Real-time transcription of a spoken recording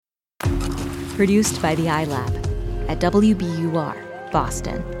Produced by the iLab at WBUR,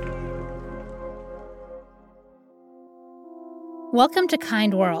 Boston. Welcome to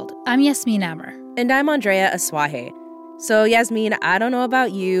Kind World. I'm Yasmin Amer. And I'm Andrea Asuaje. So, Yasmin, I don't know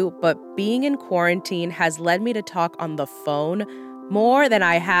about you, but being in quarantine has led me to talk on the phone more than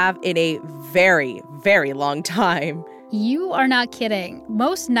I have in a very, very long time. You are not kidding.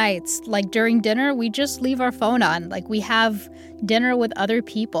 Most nights, like during dinner, we just leave our phone on. Like we have dinner with other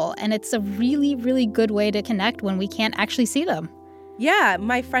people, and it's a really, really good way to connect when we can't actually see them. Yeah,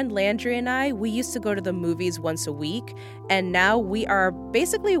 my friend Landry and I, we used to go to the movies once a week, and now we are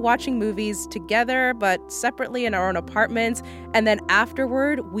basically watching movies together, but separately in our own apartments. And then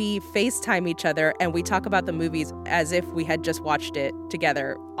afterward, we FaceTime each other and we talk about the movies as if we had just watched it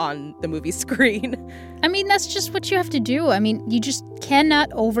together on the movie screen. I mean, that's just what you have to do. I mean, you just cannot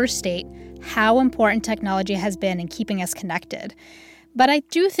overstate how important technology has been in keeping us connected. But I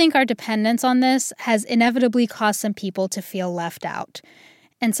do think our dependence on this has inevitably caused some people to feel left out.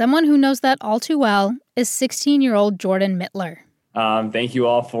 And someone who knows that all too well is 16-year-old Jordan Mittler. Thank you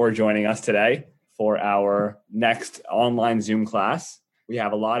all for joining us today for our next online Zoom class. We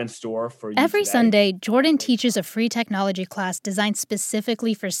have a lot in store for you Every today. Sunday, Jordan teaches a free technology class designed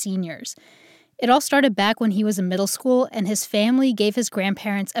specifically for seniors. It all started back when he was in middle school and his family gave his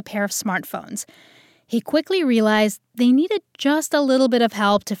grandparents a pair of smartphones. He quickly realized they needed just a little bit of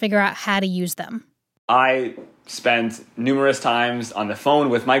help to figure out how to use them. I spent numerous times on the phone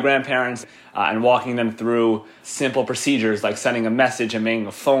with my grandparents and walking them through simple procedures like sending a message and making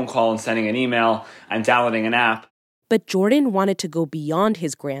a phone call and sending an email and downloading an app. But Jordan wanted to go beyond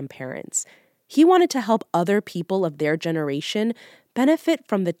his grandparents. He wanted to help other people of their generation benefit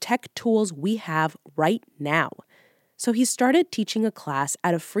from the tech tools we have right now. So he started teaching a class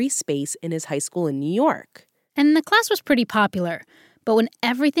at a free space in his high school in New York. And the class was pretty popular. But when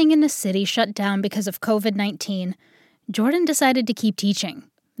everything in the city shut down because of COVID-19, Jordan decided to keep teaching,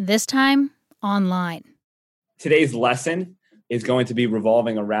 this time online. Today's lesson is going to be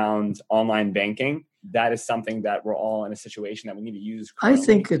revolving around online banking. That is something that we're all in a situation that we need to use currently. I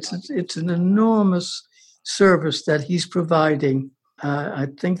think it's an enormous service that he's providing. I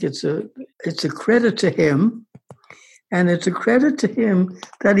think it's a credit to him. And it's a credit to him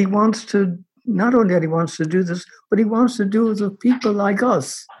that he wants to, not only that he wants to do this, but he wants to do it with people like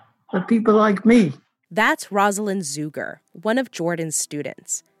us, with people like me. That's Rosalind Zuger, one of Jordan's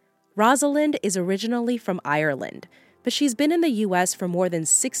students. Rosalind is originally from Ireland, but she's been in the U.S. for more than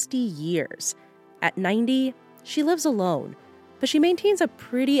 60 years. At 90, she lives alone, but she maintains a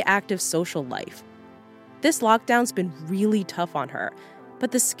pretty active social life. This lockdown's been really tough on her,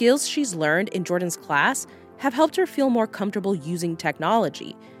 but the skills she's learned in Jordan's class have helped her feel more comfortable using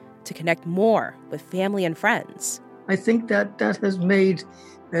technology to connect more with family and friends. I think that has made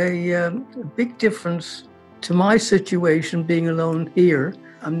a big difference to my situation being alone here.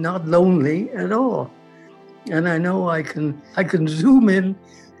 I'm not lonely at all. And I know I can zoom in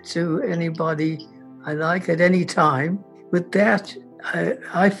to anybody I like at any time. With that,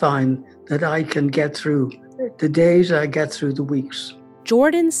 I find that I can get through the days, I get through the weeks.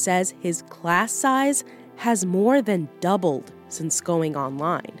 Jordan says his class size has more than doubled since going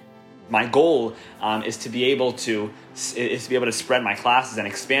online. My goal is to be able to spread my classes and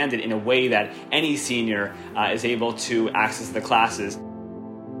expand it in a way that any senior is able to access the classes.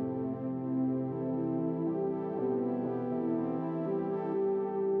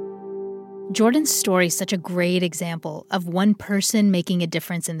 Jordan's story is such a great example of one person making a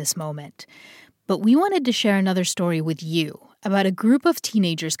difference in this moment. But we wanted to share another story with you about a group of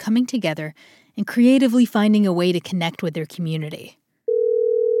teenagers coming together and creatively finding a way to connect with their community.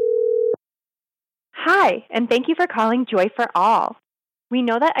 Hi, and thank you for calling Joy for All. We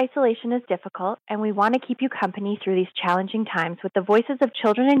know that isolation is difficult, and we want to keep you company through these challenging times with the voices of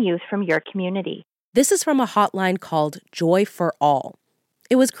children and youth from your community. This is from a hotline called Joy for All.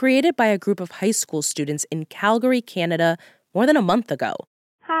 It was created by a group of high school students in Calgary, Canada, more than a month ago.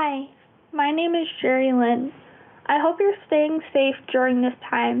 Hi, my name is Sherry Lynn. I hope you're staying safe during this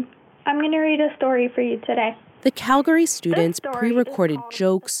time. I'm going to read a story for you today. The Calgary students pre-recorded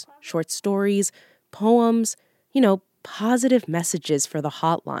jokes, short stories, poems, positive messages for the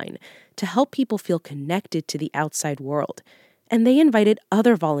hotline to help people feel connected to the outside world. And they invited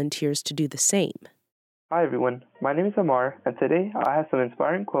other volunteers to do the same. Hi everyone, my name is Amar, and today I have some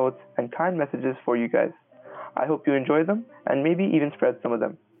inspiring quotes and kind messages for you guys. I hope you enjoy them and maybe even spread some of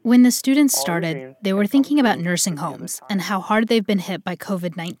them. When the students started, they were thinking about nursing homes and how hard they've been hit by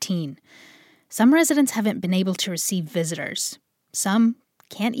COVID-19. Some residents haven't been able to receive visitors. Some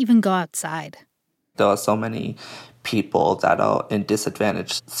can't even go outside. There are so many people that are in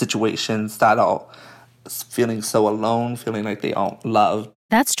disadvantaged situations, that are feeling so alone, feeling like they aren't loved.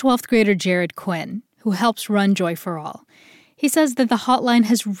 That's 12th grader Jared Quinn, who helps run Joy for All. He says that the hotline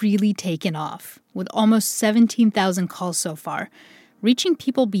has really taken off, with almost 17,000 calls so far, reaching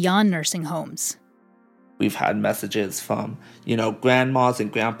people beyond nursing homes. We've had messages from, grandmas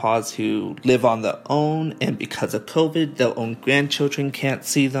and grandpas who live on their own, and because of COVID, their own grandchildren can't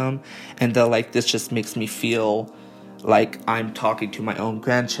see them. And they're like, this just makes me feel like I'm talking to my own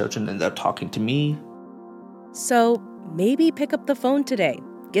grandchildren and they're talking to me. So maybe pick up the phone today,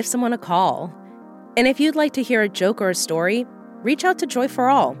 give someone a call. And if you'd like to hear a joke or a story, reach out to Joy for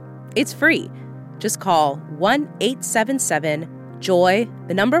All. It's free. Just call 1-877-JOY,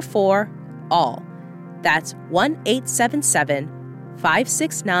 4-ALL. That's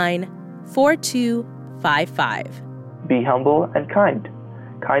 1-877-569-4255. Be humble and kind.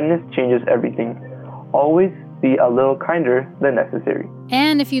 Kindness changes everything. Always be a little kinder than necessary.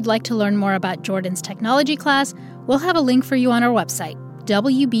 And if you'd like to learn more about Jordan's technology class, we'll have a link for you on our website,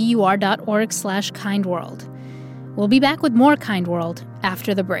 wbur.org/kindworld. We'll be back with more Kind World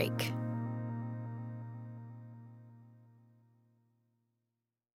after the break.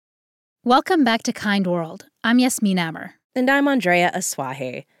 Welcome back to Kind World. I'm Yasmin Amer. And I'm Andrea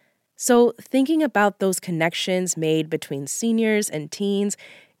Asuaje. So thinking about those connections made between seniors and teens,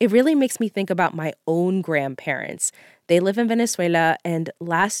 it really makes me think about my own grandparents. They live in Venezuela, and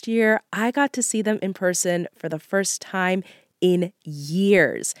last year I got to see them in person for the first time in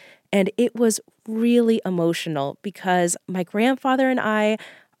years. And it was really emotional because my grandfather and I,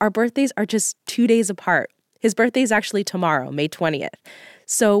 our birthdays are just 2 days apart. His birthday is actually tomorrow, May 20th.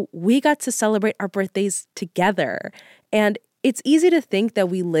 So we got to celebrate our birthdays together. And it's easy to think that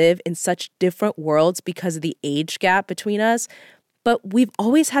we live in such different worlds because of the age gap between us. But we've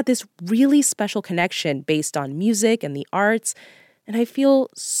always had this really special connection based on music and the arts. And I feel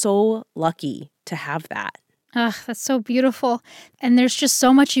so lucky to have that. That's so beautiful. And there's just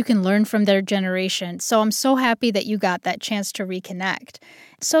so much you can learn from their generation. So I'm so happy that you got that chance to reconnect.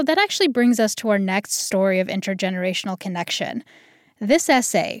 So that actually brings us to our next story of intergenerational connection. This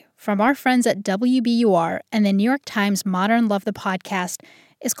essay from our friends at WBUR and the New York Times Modern Love the podcast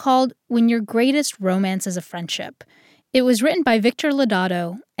is called When Your Greatest Romance is a Friendship. It was written by Victor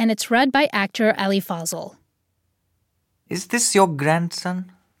Lodato, and it's read by actor Ali Fazl. Is this your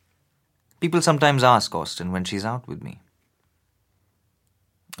grandson? People sometimes ask Austin when she's out with me.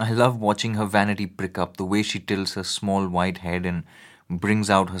 I love watching her vanity prick up, the way she tilts her small white head and brings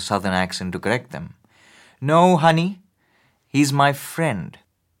out her southern accent to correct them. No, honey. He's my friend.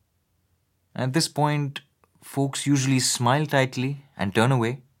 At this point, folks usually smile tightly and turn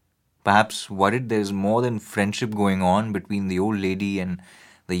away, perhaps worried there's more than friendship going on between the old lady and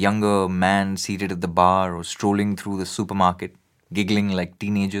the younger man seated at the bar or strolling through the supermarket, giggling like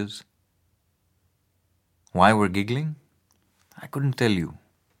teenagers. Why we're giggling? I couldn't tell you.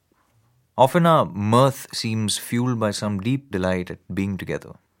 Often our mirth seems fueled by some deep delight at being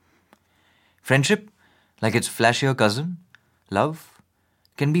together. Friendship, like its flashier cousin, love,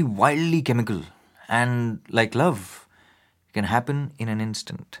 can be wildly chemical, and like love, can happen in an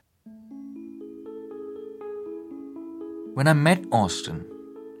instant. When I met Austin,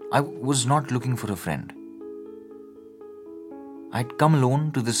 I was not looking for a friend. I'd come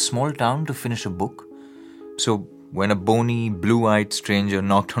alone to this small town to finish a book, so when a bony, blue-eyed stranger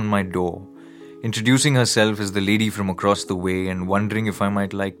knocked on my door, introducing herself as the lady from across the way and wondering if I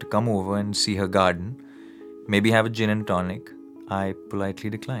might like to come over and see her garden, maybe have a gin and tonic, I politely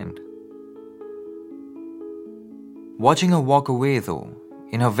declined. Watching her walk away, though,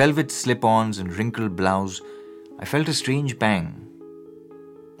 in her velvet slip-ons and wrinkled blouse, I felt a strange pang.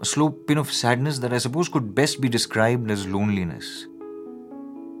 A slow pin of sadness that I suppose could best be described as loneliness.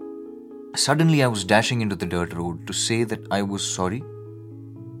 Suddenly I was dashing into the dirt road to say that I was sorry,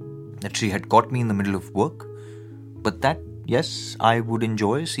 that she had caught me in the middle of work, but that, yes, I would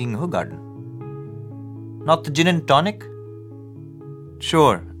enjoy seeing her garden. Not the gin and tonic?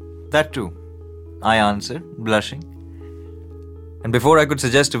 Sure, that too, I answered, blushing. And before I could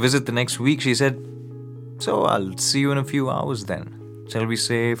suggest a visit the next week, she said, so I'll see you in a few hours then. Shall we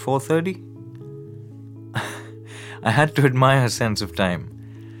say 4:30? I had to admire her sense of time.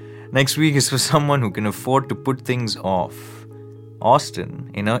 Next week is for someone who can afford to put things off.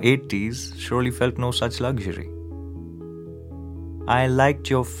 Austin, in her 80s, surely felt no such luxury. I liked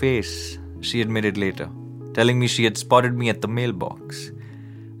your face, she admitted later, telling me she had spotted me at the mailbox.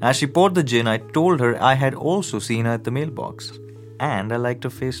 As she poured the gin, I told her I had also seen her at the mailbox, and I liked her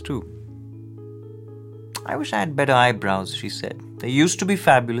face too. I wish I had better eyebrows, she said. They used to be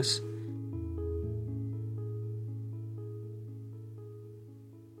fabulous.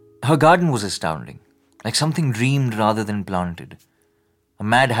 Her garden was astounding, like something dreamed rather than planted. A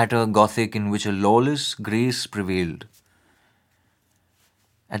Mad Hatter Gothic in which a lawless grace prevailed.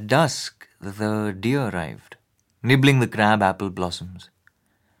 At dusk, the deer arrived, nibbling the crab apple blossoms.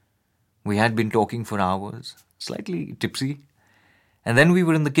 We had been talking for hours, slightly tipsy, and then we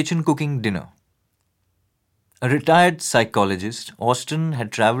were in the kitchen cooking dinner. A retired psychologist, Austin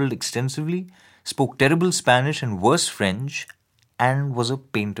had travelled extensively, spoke terrible Spanish and worse French, and was a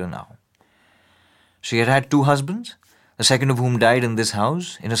painter now. She had had 2 husbands, the second of whom died in this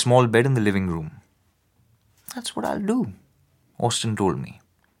house, in a small bed in the living room. That's what I'll do, Austin told me.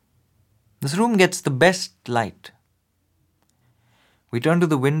 This room gets the best light. We turned to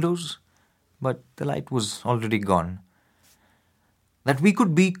the windows, but the light was already gone. That we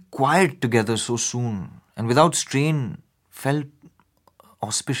could be quiet together so soon and without strain felt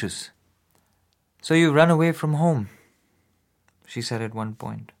auspicious. "So you run away from home," she said at one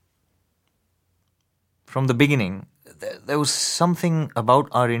point. From the beginning, there was something about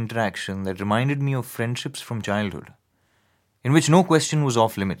our interaction that reminded me of friendships from childhood, in which no question was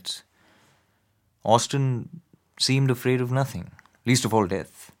off limits. Austin seemed afraid of nothing, least of all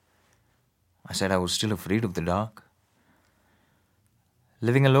death. I said I was still afraid of the dark.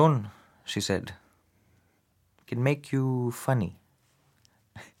 "Living alone," she said, "can make you funny."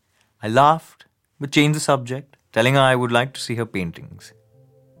 I laughed, but changed the subject, telling her I would like to see her paintings.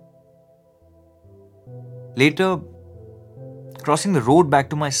 Later, crossing the road back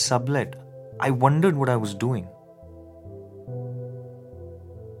to my sublet, I wondered what I was doing.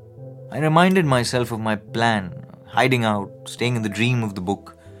 I reminded myself of my plan, hiding out, staying in the dream of the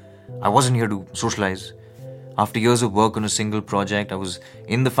book. I wasn't here to socialize. After years of work on a single project, I was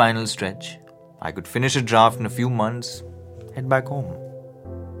in the final stretch. I could finish a draft in a few months, head back home.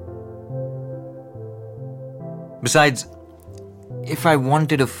 Besides, if I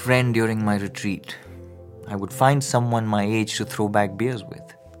wanted a friend during my retreat, I would find someone my age to throw back beers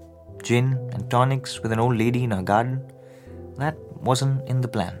with. Gin and tonics with an old lady in her garden, that wasn't in the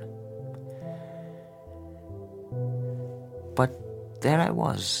plan. But there I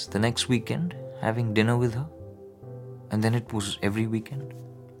was, the next weekend, having dinner with her. And then it was every weekend.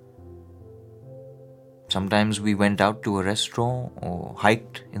 Sometimes we went out to a restaurant or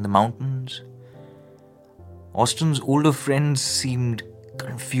hiked in the mountains. Austin's older friends seemed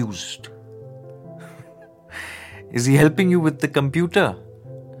confused. "Is he helping you with the computer?"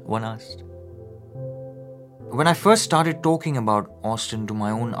 one asked. When I first started talking about Austin to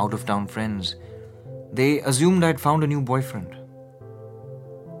my own out-of-town friends, they assumed I'd found a new boyfriend.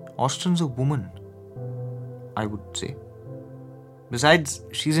 "Austin's a woman," I would say. "Besides,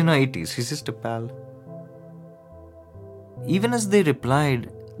 she's in her 80s, he's just a pal." Even as they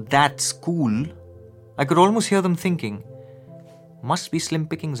replied, "That's cool," I could almost hear them thinking, must be slim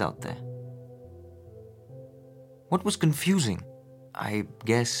pickings out there. What was confusing, I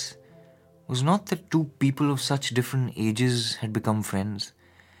guess, was not that 2 people of such different ages had become friends,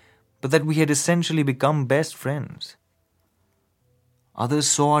 but that we had essentially become best friends. Others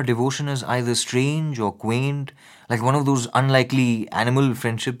saw our devotion as either strange or quaint, like one of those unlikely animal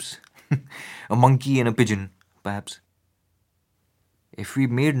friendships, a monkey and a pigeon, perhaps. If we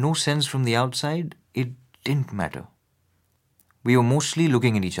made no sense from the outside, it didn't matter. We were mostly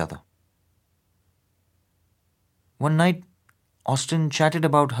looking at each other. One night, Austin chatted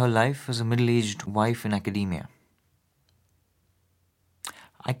about her life as a middle-aged wife in academia.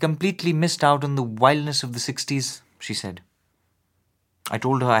 "I completely missed out on the wildness of the 60s, she said. I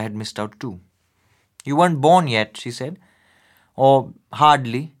told her I had missed out too. "You weren't born yet," she said. "Or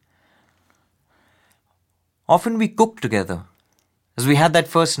hardly." Often we cooked together, as we had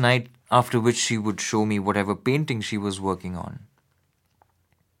that first night, after which she would show me whatever painting she was working on.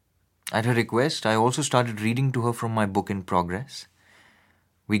 At her request, I also started reading to her from my book in progress.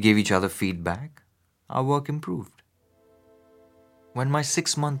 We gave each other feedback. Our work improved. When my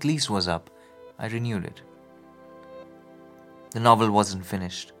 6-month lease was up, I renewed it. The novel wasn't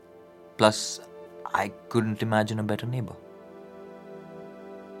finished. Plus, I couldn't imagine a better neighbor.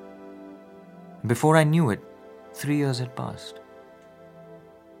 Before I knew it, 3 years had passed.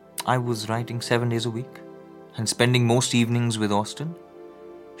 I was writing 7 days a week and spending most evenings with Austin.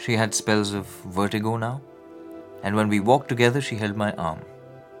 She had spells of vertigo now, and when we walked together, she held my arm.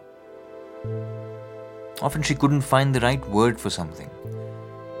 Often she couldn't find the right word for something.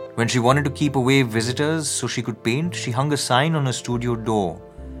 When she wanted to keep away visitors so she could paint, she hung a sign on her studio door,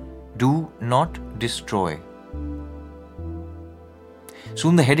 "Do not destroy."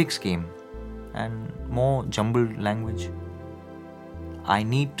 Soon the headaches came, and more jumbled language. "I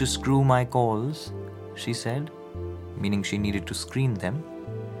need to screw my calls," she said, meaning she needed to screen them.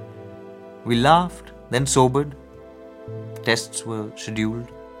 We laughed, then sobered. Tests were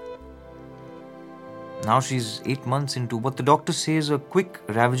scheduled. Now she's 8 months into what the doctors say is a quick,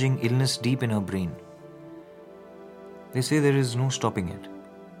 ravaging illness deep in her brain. They say there is no stopping it.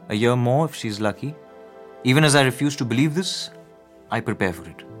 A year more if she's lucky. Even as I refuse to believe this, I prepare for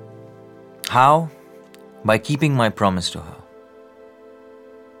it. How? By keeping my promise to her.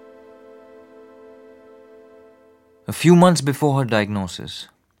 A few months before her diagnosis,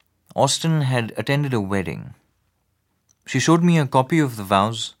 Austin had attended a wedding. She showed me a copy of the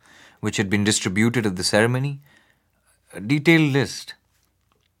vows, which had been distributed at the ceremony, a detailed list.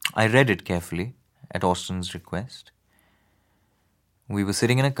 I read it carefully, at Austin's request. We were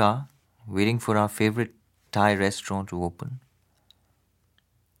sitting in a car, waiting for our favorite Thai restaurant to open.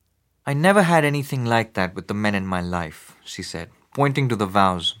 I never had anything like that with the men in my life, she said, pointing to the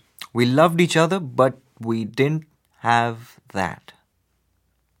vows. We loved each other, but we didn't have that.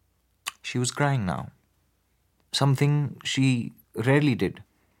 She was crying now. Something she rarely did.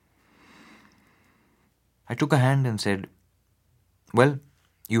 I took her hand and said, well,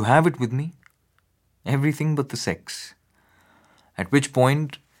 you have it with me. Everything but the sex. At which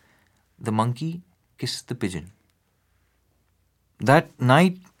point, the monkey kissed the pigeon. That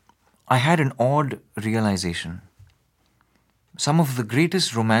night, I had an odd realization. Some of the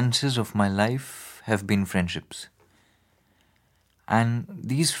greatest romances of my life have been friendships. And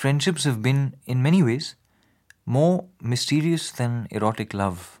these friendships have been, in many ways, more mysterious than erotic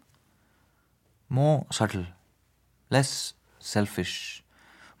love. More subtle, less selfish,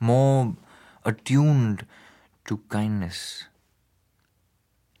 more attuned to kindness.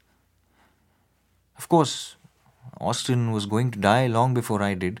 Of course, Austin was going to die long before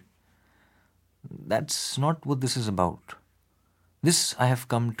I did. That's not what this is about. This, I have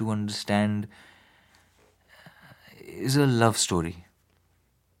come to understand, is a love story.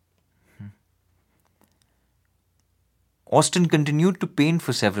 Austin continued to paint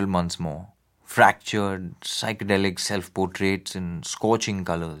for several months more. Fractured, psychedelic self-portraits in scorching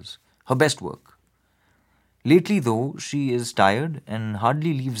colors. Her best work. Lately, though, she is tired and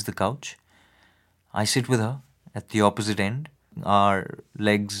hardly leaves the couch. I sit with her at the opposite end, our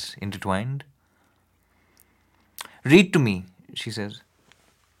legs intertwined. Read to me, she says.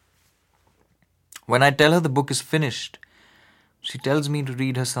 When I tell her the book is finished, she tells me to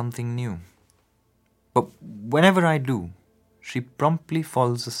read her something new. But whenever I do, she promptly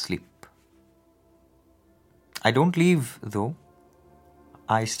falls asleep. I don't leave, though.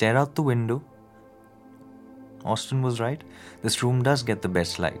 I stare out the window. Austin was right. This room does get the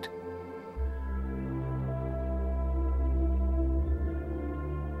best light.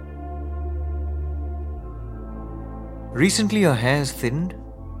 Recently, her hair has thinned,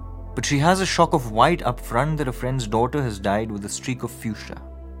 but she has a shock of white up front that a friend's daughter has dyed with a streak of fuchsia.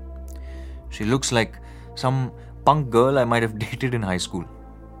 She looks like some punk girl I might have dated in high school.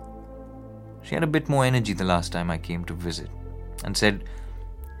 She had a bit more energy the last time I came to visit and said,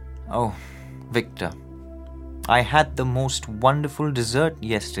 "Oh, Victor, I had the most wonderful dessert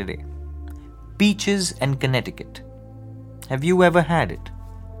yesterday. Peaches and Connecticut. Have you ever had it?"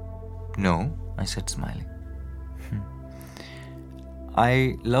 "No," I said, smiling.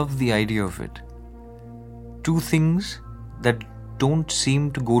 I love the idea of it. Two things that don't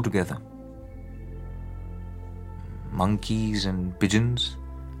seem to go together. Monkeys and pigeons.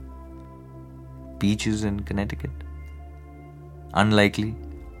 Peaches and Connecticut. Unlikely,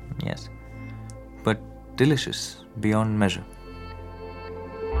 yes, but delicious beyond measure.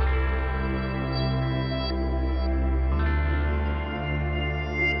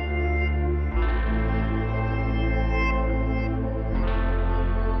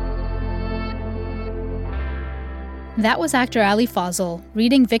 That was actor Ali Fazl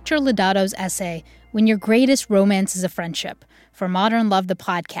reading Victor Lodato's essay, When Your Greatest Romance is a Friendship, for Modern Love, the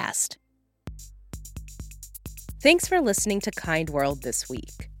podcast. Thanks for listening to Kind World this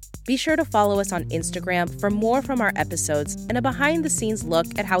week. Be sure to follow us on Instagram for more from our episodes and a behind-the-scenes look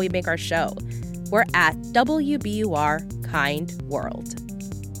at how we make our show. We're at WBUR Kind World.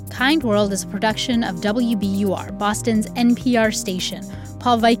 Kind World is a production of WBUR, Boston's NPR station.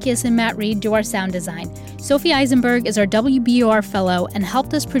 Paul Vaikis and Matt Reed do our sound design. Sophie Eisenberg is our WBUR fellow and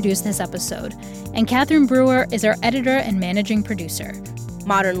helped us produce this episode. And Catherine Brewer is our editor and managing producer.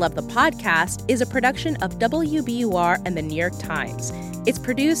 Modern Love, the podcast is a production of WBUR and the New York Times. It's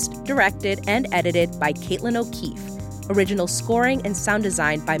produced, directed, and edited by Caitlin O'Keefe. Original scoring and sound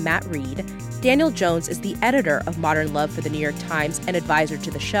design by Matt Reed. Daniel Jones is the editor of Modern Love for the New York Times and advisor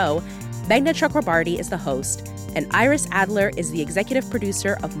to the show. Meghna Chakrabarty is the host. And Iris Adler is the executive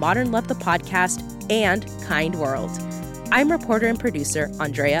producer of Modern Love, the podcast and Kind World. I'm reporter and producer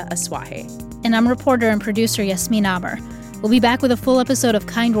Andrea Aswahe. And I'm reporter and producer Yasmin Aber. We'll be back with a full episode of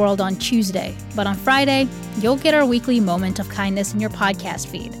Kind World on Tuesday, but on Friday, you'll get our weekly moment of kindness in your podcast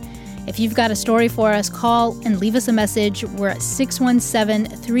feed. If you've got a story for us, call and leave us a message. We're at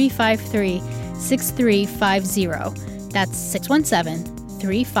 617-353-6350. That's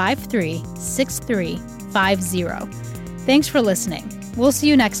 617-353-6350. Thanks for listening. We'll see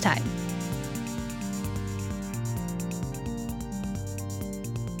you next time.